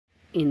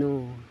You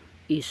know,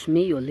 it's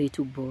me, your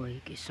little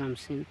boy,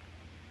 Samson.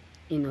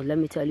 Let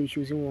me tell you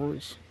choosing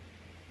once.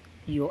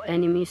 Your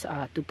enemies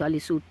are totally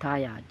so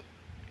tired.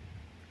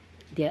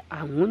 They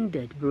are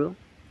wounded, bro.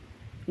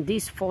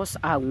 These forces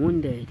are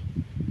wounded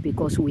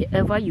because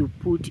wherever you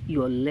put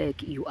your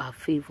leg, you are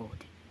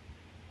favored.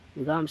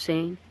 You know what I'm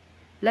saying?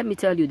 Let me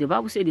tell you, the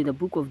Bible said in the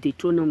book of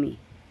Deuteronomy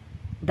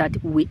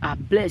that we are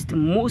blessed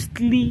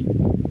mostly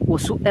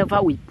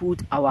whatsoever we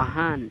put our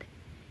hand.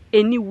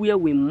 Anywhere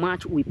we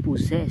march, we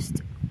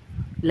possessed.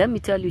 Let me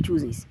tell you,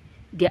 chooses.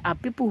 There are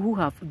people who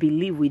have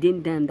believed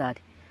within them that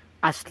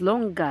as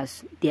long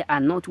as they are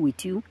not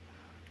with you,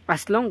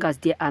 as long as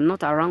they are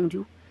not around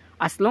you,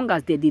 as long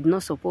as they did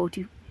not support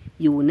you,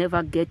 you will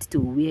never get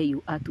to where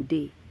you are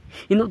today.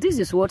 This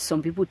is what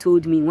some people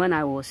told me when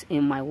I was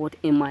in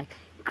my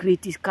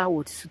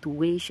critical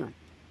situation.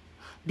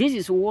 This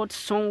is what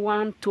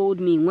someone told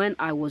me when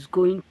I was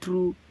going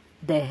through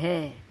the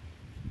hair.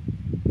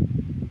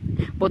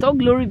 But all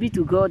glory be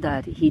to God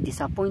that he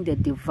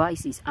disappointed the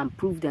devices and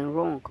proved them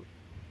wrong.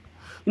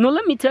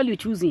 Let me tell you,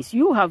 choosings,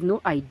 you have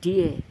no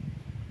idea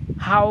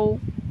how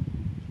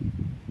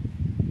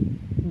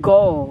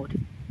God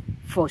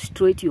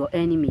frustrates your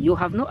enemy. You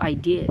have no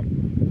idea.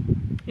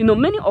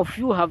 Many of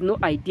you have no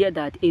idea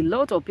that a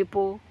lot of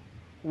people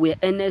were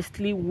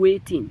earnestly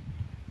waiting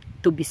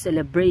to be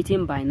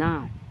celebrating by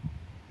now.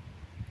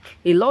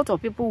 A lot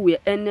of people were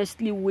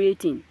earnestly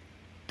waiting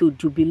to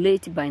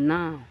jubilate by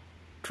now.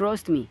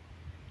 Trust me,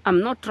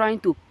 I'm not trying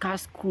to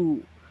cast cruel.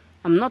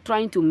 I'm not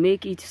trying to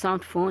make it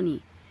sound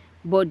funny.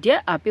 But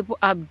there are people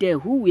up there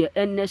who were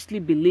earnestly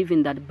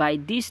believing that by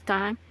this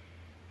time,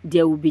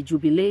 they will be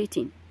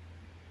jubilating.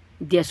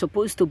 They're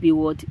supposed to be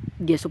what?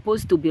 They're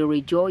supposed to be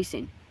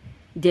rejoicing.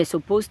 They're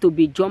supposed to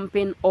be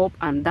jumping up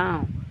and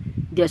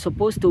down. They're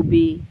supposed to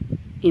be,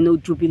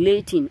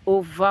 jubilating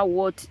over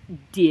what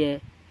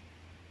they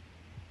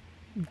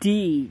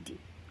did,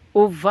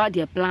 over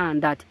their plan,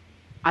 that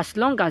as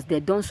long as they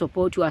don't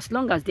support you, as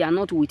long as they are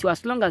not with you,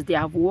 as long as they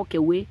have walked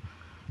away,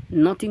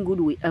 nothing good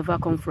will ever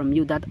come from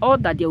you. That all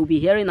that they will be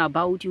hearing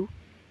about you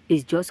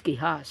is just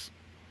chaos.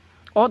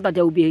 All that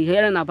they will be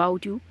hearing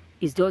about you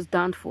is just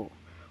downfall.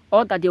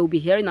 All that they will be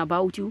hearing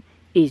about you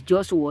is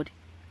just what?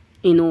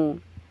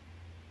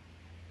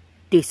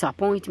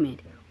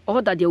 Disappointment.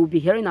 All that they will be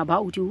hearing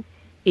about you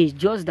is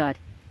just that,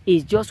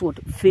 is just what?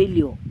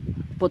 Failure.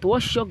 But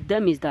what shocked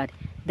them is that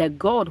the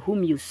God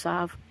whom you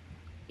serve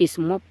is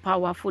more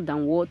powerful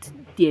than what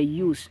they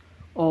use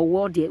or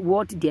what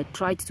they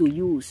tried to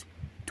use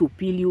to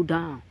peel you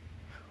down.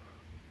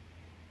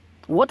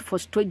 What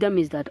frustrates them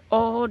is that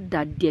all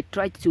that they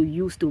tried to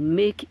use to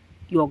make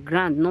your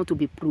ground not to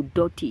be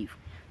productive,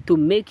 to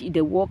make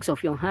the works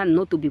of your hand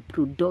not to be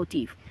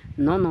productive,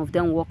 none of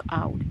them work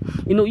out.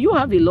 You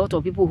have a lot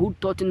of people who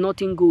thought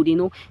nothing good.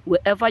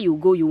 Wherever you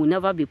go, you will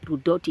never be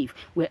productive.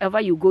 Wherever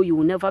you go, you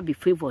will never be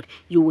favored.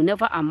 You will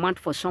never amount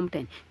for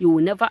something. You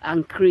will never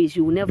increase.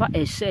 You will never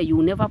excel. You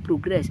will never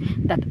progress.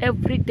 That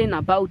everything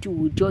about you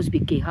will just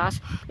be chaos.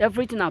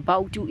 Everything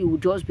about you, it will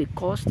just be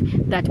cost.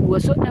 That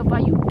whatsoever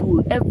you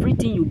do,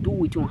 everything you do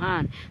with your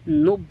hand,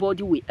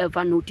 nobody will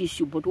ever notice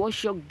you. But what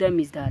shocked them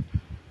is that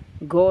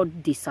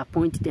God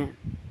disappoints them.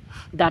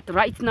 That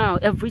right now,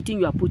 everything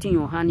you are putting in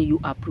your hand, you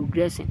are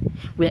progressing.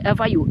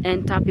 Wherever you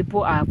enter,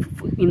 people are,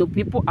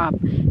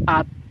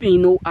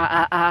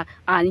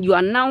 and you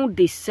are now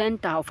the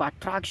center of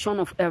attraction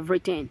of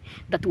everything.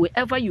 That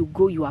wherever you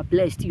go, you are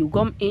blessed. You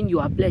come in, you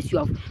are blessed.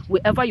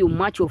 Wherever you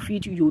match your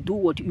feet, you do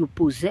what you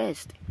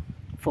possessed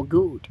for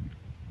good.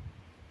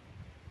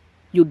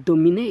 You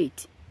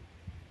dominate.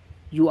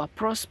 You are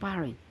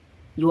prospering.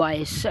 You are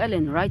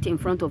excelling right in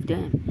front of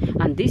them.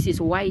 And this is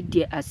why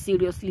they are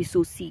seriously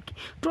so sick.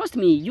 Trust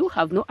me, you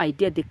have no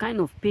idea the kind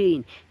of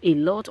pain a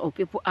lot of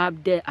people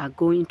up there are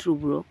going through,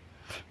 bro.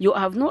 You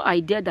have no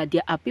idea that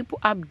there are people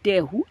up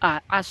there who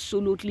are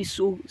absolutely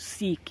so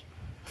sick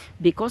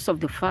because of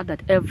the fact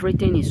that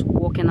everything is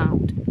working out.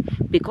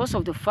 Because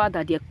of the fact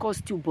that they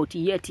cost you, but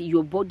yet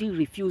your body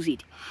refuses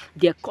it.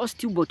 They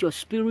cost you, but your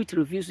spirit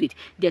refuses it.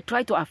 They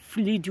try to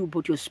afflict you,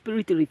 but your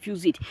spirit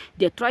refuses it.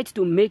 They try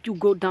to make you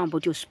go down,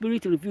 but your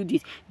spirit refuses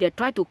it. They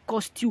try to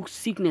cost you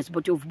sickness,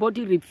 but your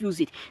body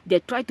refuses it. They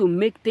try to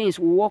make things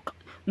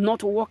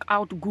not work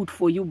out good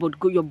for you, but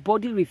your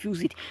body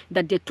refuses it.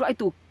 That they try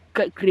to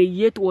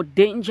create what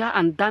danger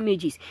and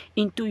damages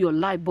into your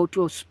life, but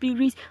your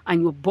spirit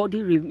and your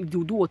body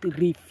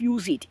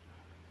refuse it.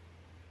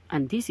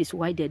 And this is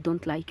why they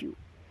don't like you,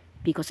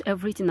 because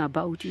everything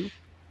about you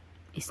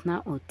is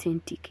now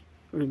authentic.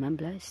 Remain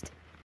blessed.